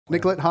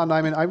Nicolette Hahn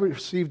Niman, I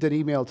received an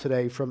email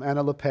today from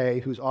Anna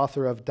Lepay, who's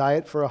author of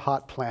Diet for a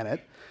Hot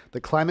Planet,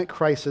 The Climate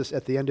Crisis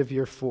at the End of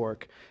Your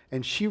Fork.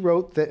 And she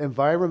wrote that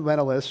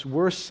environmentalists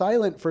were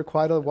silent for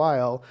quite a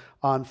while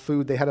on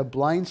food. They had a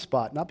blind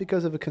spot, not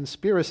because of a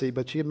conspiracy,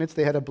 but she admits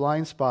they had a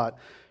blind spot.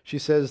 She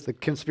says the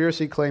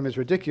conspiracy claim is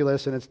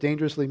ridiculous and it's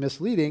dangerously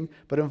misleading,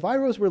 but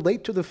enviros were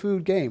late to the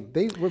food game.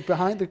 They were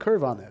behind the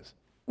curve on this.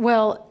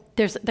 Well,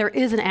 there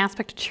is an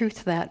aspect of truth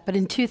to that, but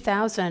in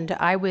 2000,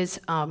 I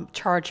was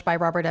charged by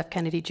Robert F.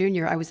 Kennedy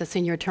Jr. I was a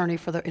senior attorney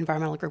for the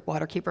environmental group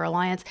Waterkeeper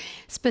Alliance,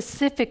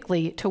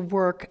 specifically to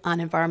work on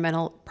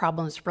environmental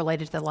problems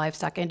related to the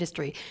livestock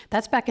industry.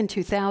 That's back in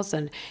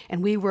 2000,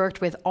 and we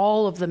worked with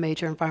all of the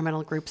major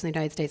environmental groups in the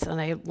United States,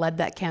 and I led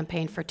that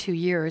campaign for 2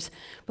 years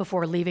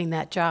before leaving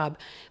that job.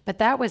 But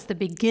that was the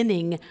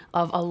beginning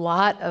of a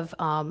lot of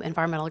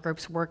environmental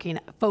groups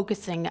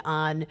focusing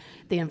on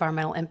the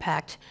environmental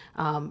impact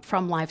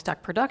from livestock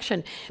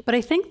production. But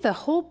I think the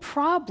whole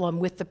problem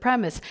with the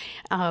premise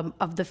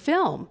of the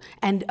film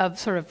and of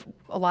sort of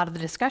a lot of the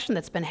discussion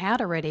that's been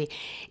had already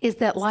is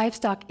that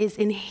livestock is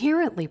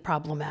inherently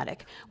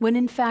problematic, when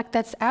in fact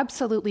that's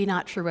absolutely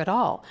not true at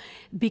all,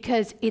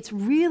 because it's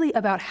really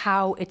about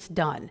how it's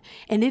done.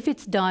 And if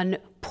it's done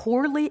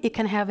poorly, it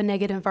can have a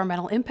negative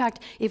environmental impact.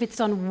 If it's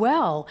done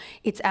well,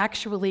 it's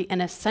actually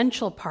an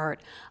essential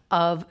part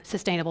of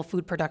sustainable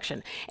food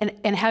production.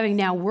 And having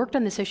now worked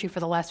on this issue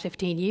for the last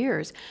 15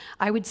 years,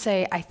 I would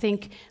say I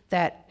think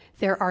that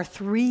there are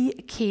 3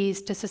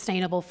 keys to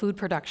sustainable food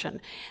production,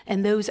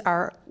 and those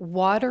are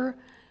water,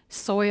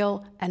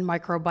 soil, and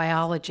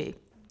microbiology.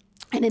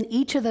 And in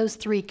each of those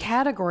 3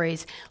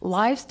 categories,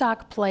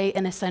 livestock play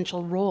an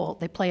essential role.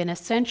 They play an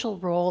essential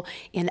role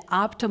in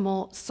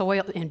optimal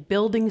soil, in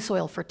building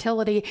soil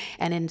fertility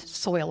and in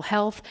soil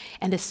health,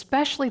 and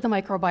especially the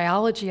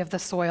microbiology of the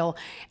soil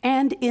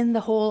and in the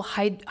whole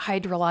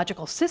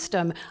hydrological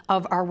system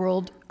of our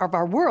world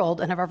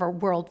and of our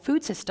world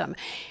food system.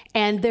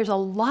 And there's a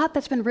lot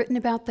that's been written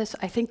about this.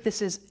 I think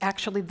this is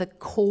actually the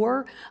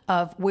core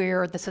of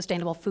where the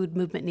sustainable food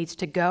movement needs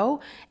to go.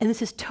 And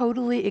this is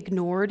totally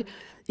ignored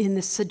in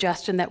the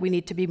suggestion that we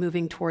need to be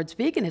moving towards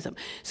veganism.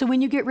 So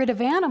when you get rid of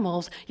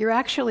animals, you're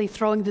actually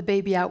throwing the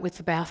baby out with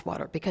the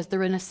bathwater, because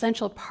they're an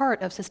essential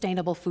part of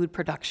sustainable food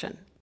production.